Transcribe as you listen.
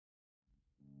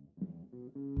I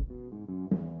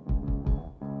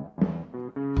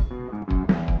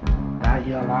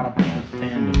hear a lot of people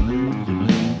saying the blues,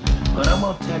 but I'm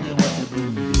gonna tell you what the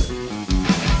blues is.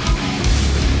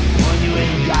 When you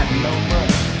ain't got no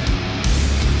money,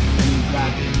 you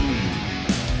got the blues.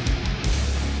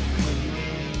 When you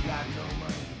ain't got no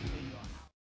money to pay your house.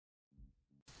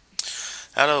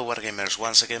 Hello Wargamers,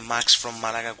 once again Max from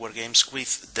Malaga Wargames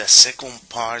with the second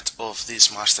part of this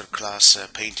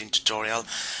masterclass painting tutorial.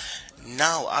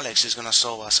 Now Alex is gonna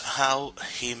show us how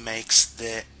he makes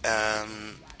the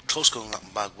close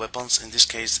combat weapons. In this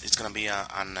case it's gonna be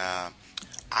an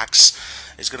axe.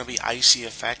 It's gonna be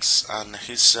ICFX, and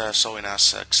he's showing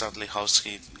us exactly how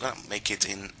he's gonna make it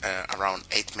in around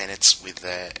 8 minutes with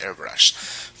the airbrush.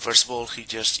 First of all, he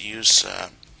just used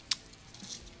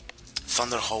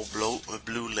Thunderhole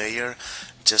blue layer,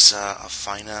 just a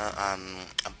finer and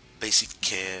a basic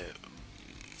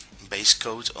base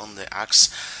coat on the axe,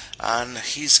 and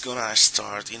he's gonna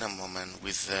start in a moment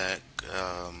with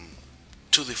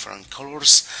two different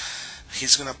colors.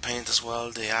 He's gonna paint as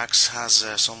well. The axe has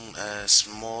some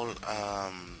small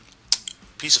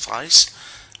piece of ice,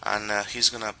 and he's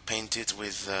gonna paint it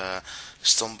with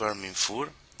Stone Vermin Fur,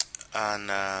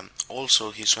 and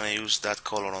also he's gonna use that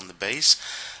color on the base.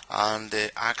 And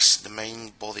the axe, the main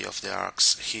body of the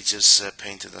axe, he just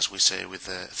painted, as we say, with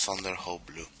the Thunderhole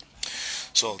blue.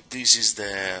 So this is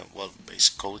the base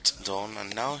coat done,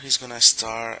 and now he's gonna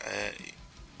start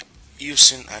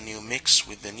using a new mix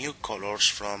with the new colors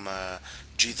from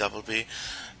GWB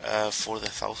for the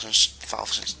thousand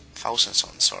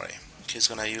sun. Sorry, he's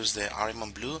gonna use the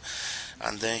Ariman blue,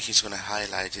 and then he's gonna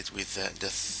highlight it with the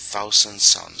Thousand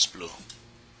Suns blue.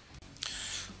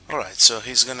 Alright, so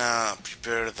he's gonna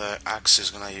prepare the axe. He's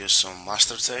gonna use some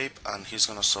master tape, and he's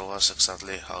gonna show us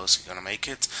exactly how he's gonna make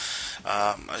it.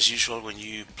 As usual, when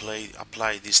you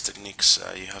apply these techniques,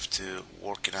 you have to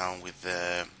work it out with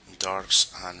the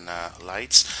darks and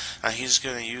lights, and he's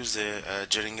gonna use the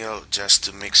Jeringal just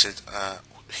to mix it.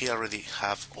 He already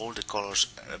have all the colors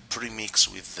pre-mixed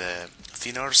with the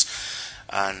thinners,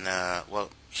 and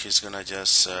he's gonna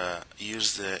just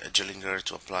use the Gellinger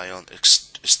to apply on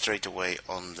straight away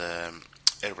on the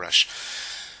airbrush,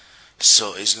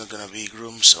 so it's not gonna be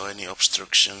grooves or any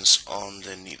obstructions on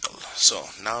the needle. So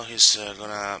now he's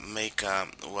gonna make a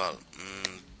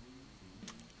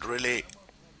really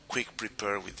quick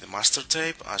prepare with the master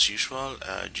tape. As usual,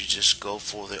 you just go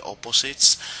for the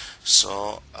opposites,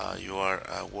 so you are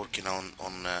working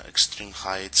on extreme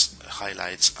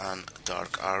highlights and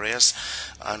dark areas,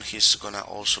 and he's gonna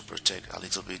also protect a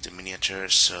little bit the miniature,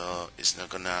 so it's not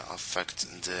gonna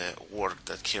affect the work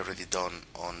that he already done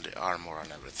on the armor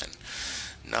and everything.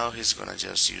 Now he's gonna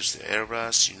just use the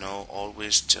airbrush,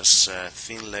 always just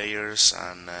thin layers,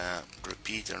 and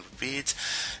repeat and repeat,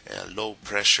 low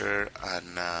pressure,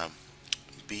 and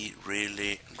be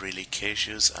really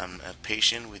cautious and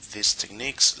patient with these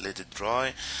techniques. Let it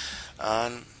dry,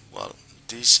 and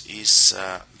this is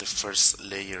the first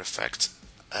layer effect.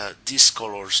 These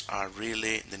colors are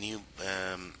really the new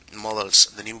models,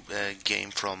 the new game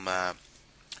from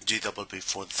GWB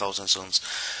for Thousand Suns.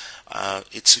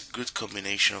 It's a good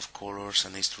combination of colors,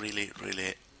 and it's really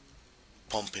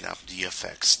pumping up the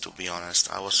effects. To be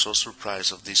honest, I was so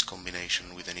surprised of this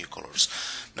combination with the new colors.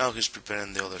 Now he's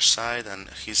preparing the other side, and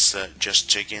he's just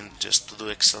checking just to do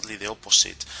exactly the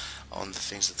opposite on the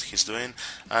things that he's doing.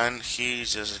 And he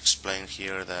just explained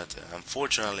here that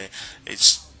unfortunately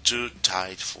it's too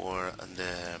tight for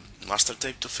the master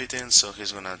tape to fit in, so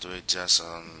he's gonna do it just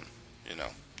on,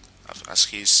 as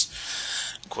he's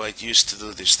quite used to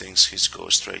do these things, he's go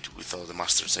straight without the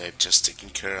master tape, just taking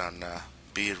care and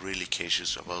be really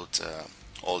cautious about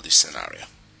all this scenario.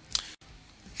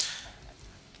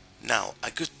 Now,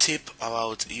 a good tip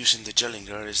about using the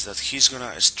Gellinger is that he's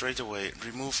gonna straight away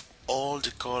remove all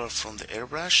the color from the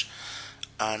airbrush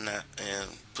and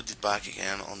put it back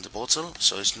again on the bottle,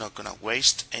 so it's not gonna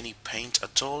waste any paint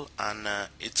at all, and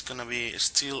it's gonna be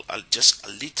still just a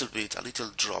little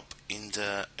drop in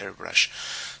the airbrush.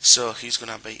 So he's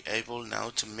gonna be able now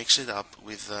to mix it up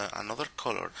with another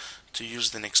color to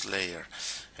use the next layer.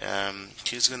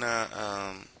 He's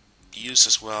gonna use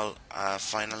as well a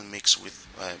final mix with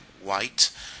white,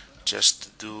 just to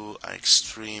do an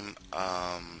extreme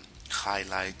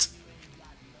highlight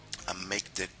and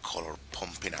make the color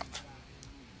pumping up.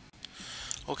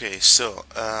 Okay, so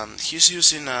he's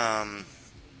using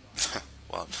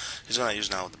he's gonna use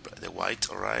now the white,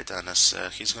 alright, and as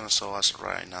he's gonna show us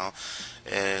right now,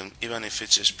 even if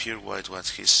it's just pure white, what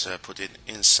he's putting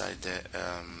inside the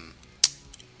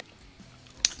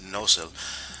nozzle,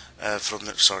 from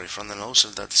the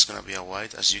nozzle, that is gonna be a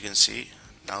white, as you can see.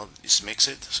 now it's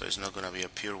mixed, so it's not gonna be a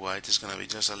pure white, it's gonna be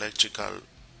just electrical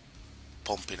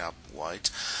pumping up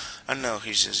white. And now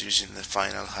he's just using the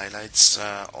final highlights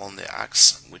on the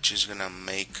axe, which is gonna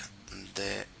make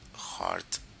the hard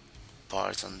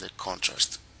part and the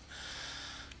contrast.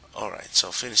 Alright,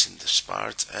 so finishing this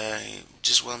part, I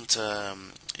just want,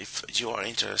 if you are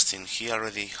interested, he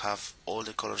already have all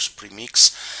the colors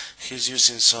pre-mixed. He's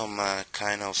using some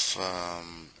kind of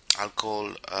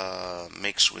alcohol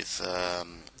mixed with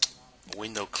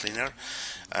window cleaner,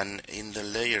 and in the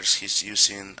layers he's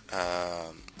using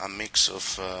a mix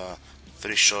of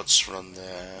 3 shots from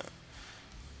the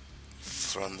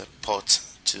pot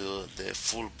to the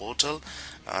full bottle,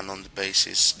 and on the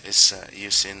basis is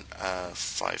using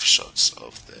 5 shots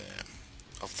of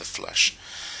the flash.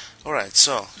 Alright,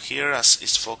 so here as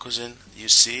it's focusing, you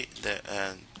see the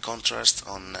contrast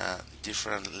on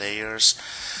different layers.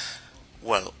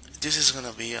 Well, this is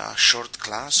gonna be a short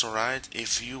class, alright.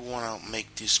 If you wanna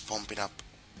make this pumping up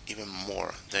even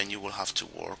more, then you will have to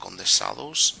work on the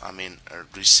shadows. I mean,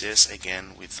 recess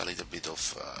again with a little bit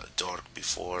of dark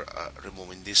before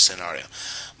removing this scenario.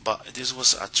 But this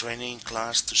was a training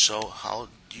class to show how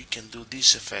you can do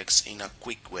these effects in a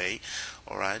quick way,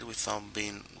 alright, without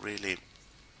being really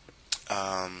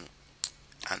an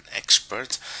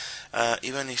expert.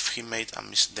 Even if he made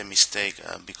the mistake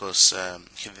because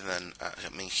he didn't,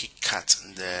 he cut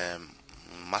the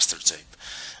master tape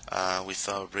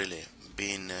without really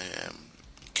being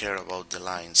care about the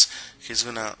lines. He's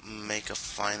gonna make a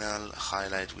final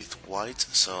highlight with white,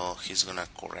 so he's gonna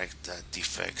correct the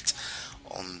defect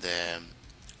on the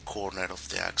corner of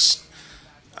the axe,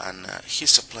 and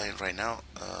he's applying right now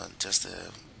just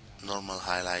the normal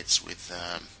highlights with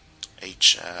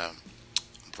H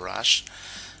brush,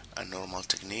 a normal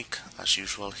technique. As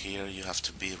usual, here you have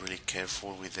to be really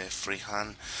careful with the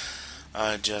freehand,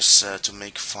 just to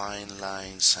make fine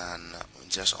lines and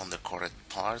just on the correct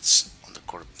parts, on the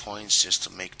correct points, just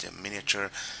to make the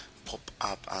miniature pop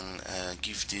up and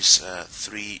give these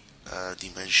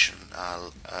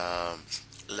 3-dimensional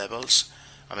levels,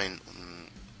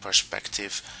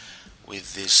 perspective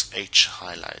with these H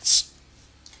highlights.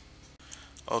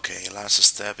 Okay, last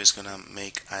step is gonna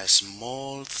make a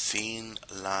small thin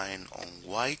line on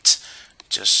white,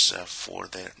 just for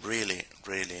the really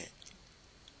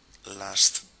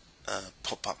last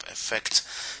pop-up effect,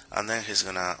 and then he's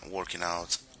gonna working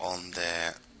out on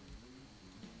the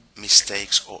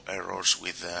mistakes or errors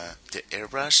with the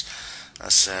airbrush.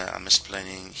 As I'm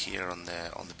explaining here on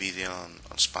the video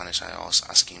on Spanish, I was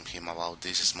asking him about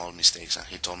these small mistakes, and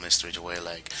he told me straight away,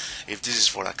 like, if this is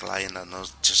for a client and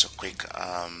not just a quick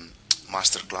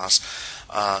master class,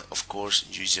 of course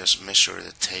you just measure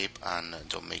the tape and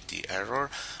don't make the error,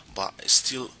 but it's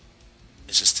still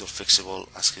fixable,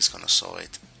 as he's gonna show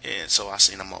it. So as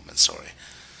in a moment, sorry.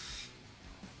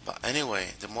 But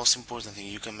anyway, the most important thing,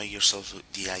 you can make yourself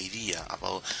the idea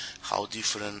about how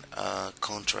different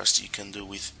contrast you can do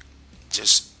with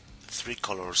just 3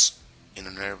 colors in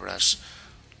an airbrush.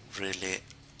 Really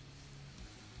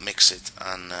mix it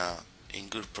and in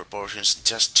good proportions.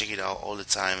 Just check it out all the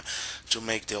time to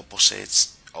make the opposite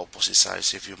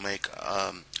sides. If you make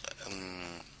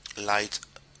light,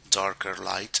 darker,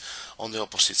 light, on the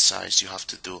opposite sides you have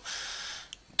to do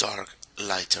dark,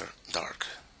 lighter, dark.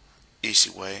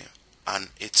 Easy way, and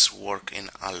it's working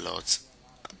a lot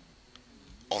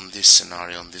on this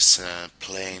scenario, on this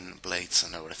plain blades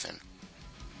and everything.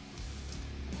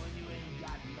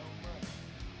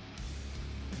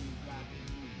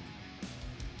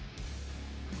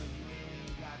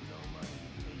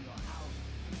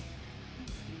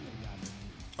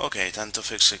 Okay, time to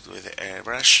fix it with the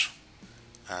airbrush,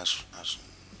 as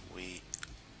we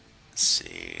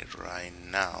see right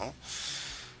now.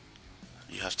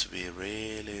 You have to be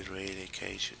really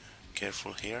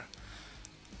careful here.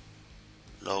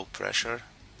 Low pressure,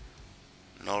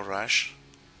 no rush,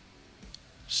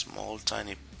 small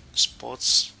tiny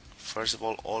spots. First of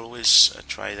all, always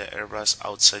try the airbrush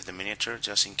outside the miniature,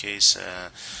 just in case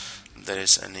there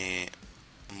is any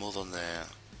mud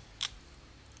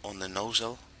on the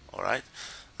nozzle. Alright,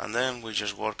 and then we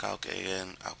just work out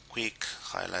again a quick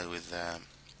highlight with the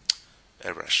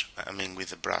airbrush, with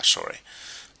the brush, sorry,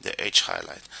 the H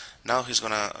highlight. Now he's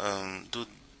gonna do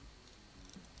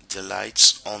the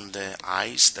lights on the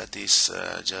eyes, that is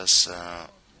just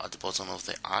at the bottom of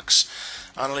the axe,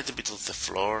 and a little bit of the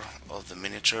floor of the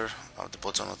miniature, at the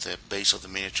bottom of the base of the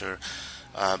miniature,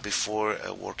 before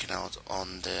working out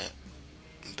on the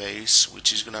base,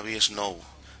 which is gonna be snow,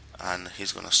 and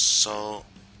he's gonna show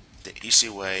the easy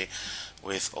way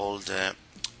with all the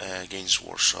Games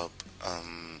Workshop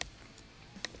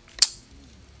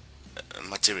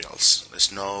materials: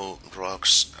 snow,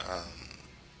 rocks,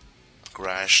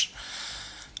 grass,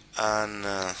 and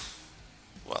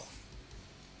well,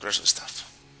 the rest of the stuff.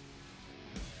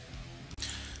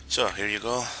 So here you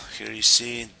go. Here you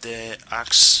see the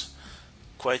axe,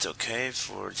 quite okay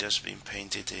for just being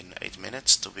painted in 8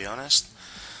 minutes, to be honest.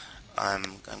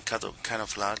 I'm kind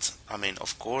of glad. I mean,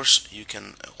 of course you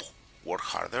can work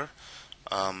harder,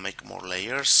 make more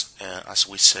layers, as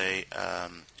we say,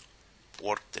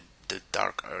 work the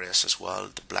dark areas as well,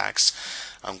 the blacks,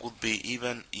 and would be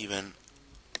even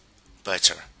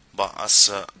better. But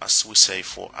as we say,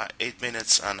 for 8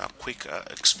 minutes and a quick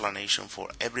explanation for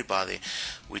everybody,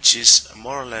 which is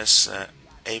more or less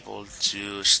able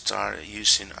to start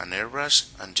using an airbrush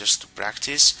and just to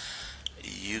practice,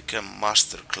 you can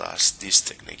masterclass these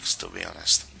techniques, to be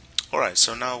honest. Alright,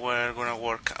 so now we're gonna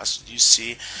work. As you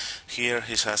see here,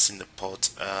 he has in the pot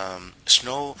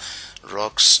snow,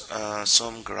 rocks,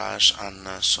 some grass, and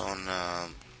some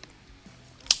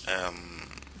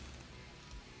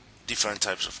different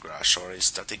types of grass, or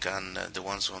static, and the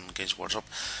ones on Games Workshop,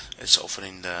 it's often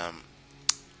in the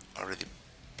already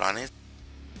planned.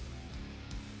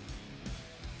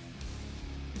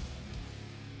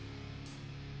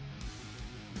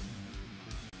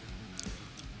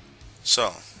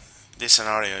 So this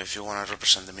scenario, if you want to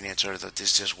represent the miniature that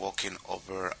is just walking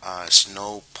over a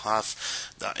snow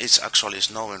path that is actually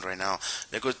snowing right now,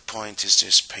 the good point is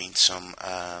just paint some,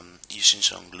 using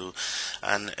some glue,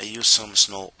 and use some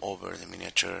snow over the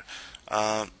miniature.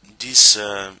 This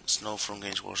snow from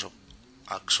Games Workshop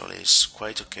actually is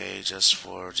quite okay just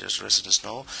for resident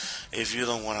snow. If you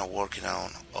don't want to work it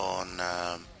on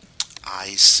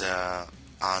ice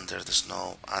under the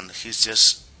snow, and he's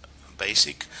just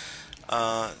basic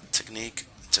technique,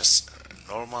 just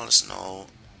normal snow.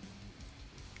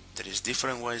 There is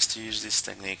different ways to use these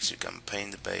techniques. You can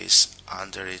paint the base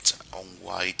under it on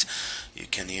white. You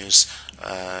can use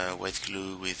white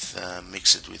glue with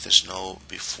mix it with the snow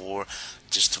before,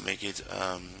 just to make it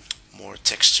more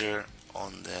texture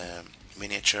on the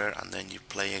miniature, and then you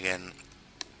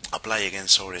apply again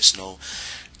snow.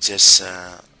 Just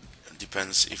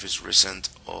depends if it's recent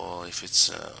or if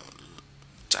it's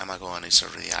time ago and it's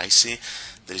already icy.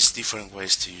 There is different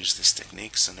ways to use these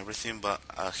techniques and everything, but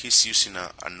he's using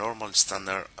a normal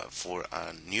standard for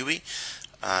a newbie,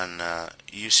 and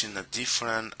using a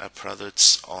different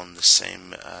products on the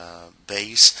same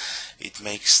base, it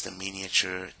makes the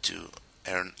miniature to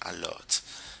earn a lot.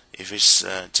 If it's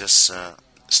just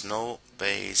snow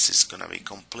base, it's gonna be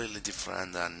completely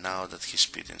different. And now that he's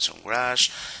putting some grass,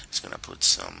 he's gonna put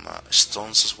some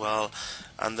stones as well,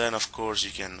 and then of course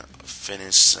you can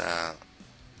finish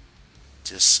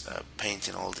just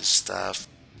painting all this stuff.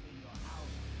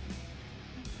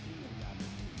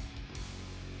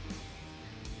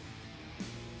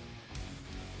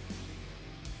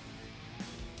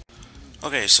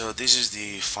 Okay, so this is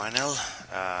the final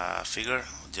figure.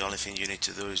 The only thing you need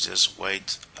to do is just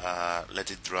wait,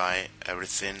 let it dry,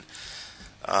 everything,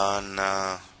 and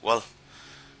well,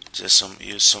 just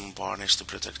use some varnish to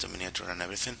protect the miniature and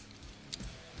everything.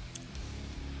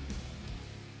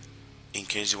 In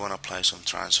case you want to apply some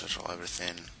transfer or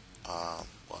everything,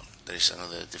 well, there is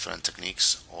another different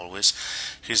techniques always.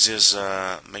 He's just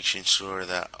making sure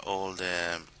that all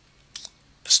the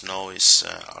snow is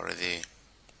already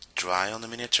dry on the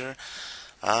miniature,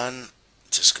 and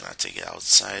just gonna take it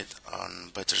outside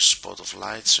on better spot of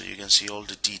light so you can see all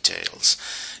the details.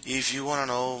 If you want to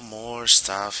know more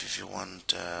stuff, if you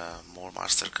want more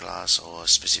masterclass or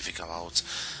specific about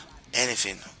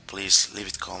anything, please leave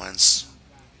it comments,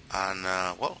 and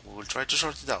well, we will try to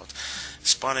sort it out.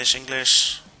 Spanish,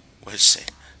 English, we'll see.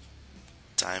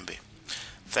 Time be.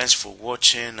 Thanks for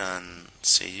watching, and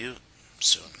see you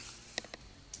soon.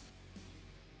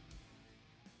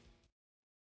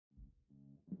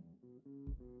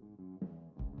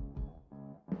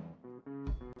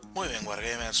 Muy bien,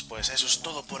 Wargamers, pues eso es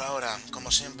todo por ahora. Como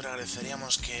siempre,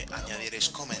 agradeceríamos que añadierais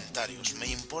comentarios. Me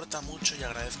importa mucho y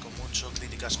agradezco mucho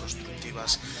críticas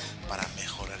constructivas para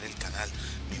mejorar el canal.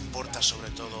 Me importa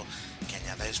sobre todo que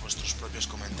añadáis vuestros propios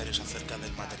comentarios acerca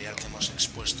del material que hemos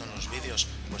expuesto en los vídeos,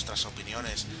 vuestras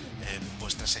opiniones,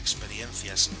 vuestras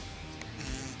experiencias,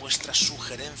 vuestras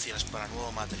sugerencias para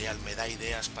nuevo material. Me da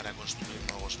ideas para construir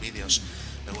nuevos vídeos.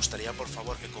 Me gustaría, por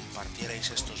favor, que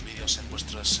compartierais estos vídeos en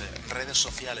vuestras redes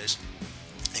sociales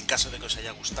en caso de que os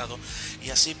haya gustado, y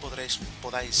así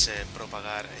podáis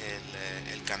propagar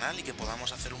el canal y que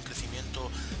podamos hacer un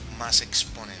crecimiento más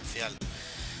exponencial.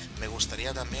 Me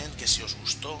gustaría también que si os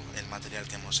gustó el material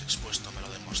que hemos expuesto me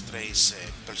lo demostréis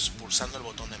pulsando el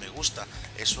botón de me gusta.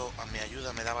 Eso me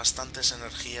ayuda, me da bastantes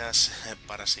energías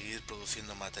para seguir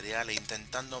produciendo material e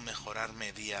intentando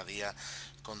mejorarme día a día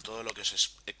con todo lo que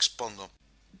os expongo.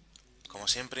 Como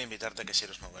siempre, invitarte a que si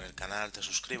eres nuevo en el canal te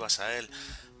suscribas a él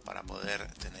para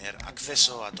poder tener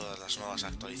acceso a todas las nuevas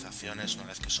actualizaciones una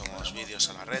vez que subamos vídeos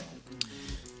a la red.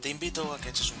 Te invito a que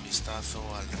eches un vistazo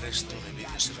al resto de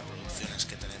vídeos y reproducciones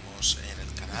que tenemos en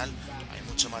el canal. Hay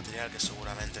mucho material que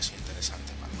seguramente es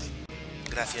interesante para ti.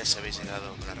 Gracias si habéis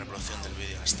llegado con la reproducción del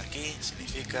vídeo hasta aquí.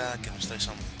 Significa que me estáis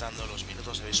aumentando los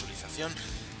minutos de visualización,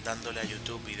 dándole a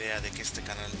YouTube idea de que este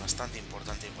canal es bastante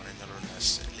importante y poniéndolo en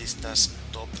las listas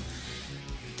top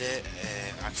de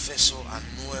acceso a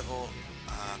nuevo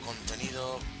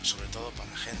contenido, sobre todo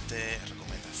para gente,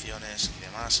 recomendaciones y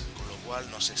demás, con lo cual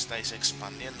nos estáis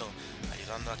expandiendo,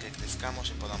 ayudando a que crezcamos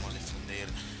y podamos difundir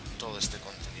todo este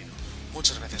contenido.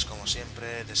 Muchas gracias como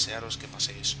siempre, desearos que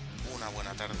paséis una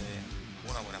buena tarde,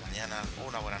 una buena mañana o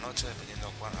una buena noche, dependiendo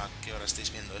a qué hora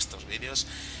estéis viendo estos vídeos,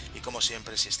 y como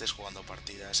siempre, si estáis jugando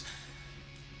partidas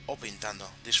o pintando,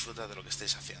 disfruta de lo que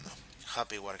estéis haciendo.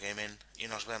 Happy Wargaming y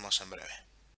nos vemos en breve.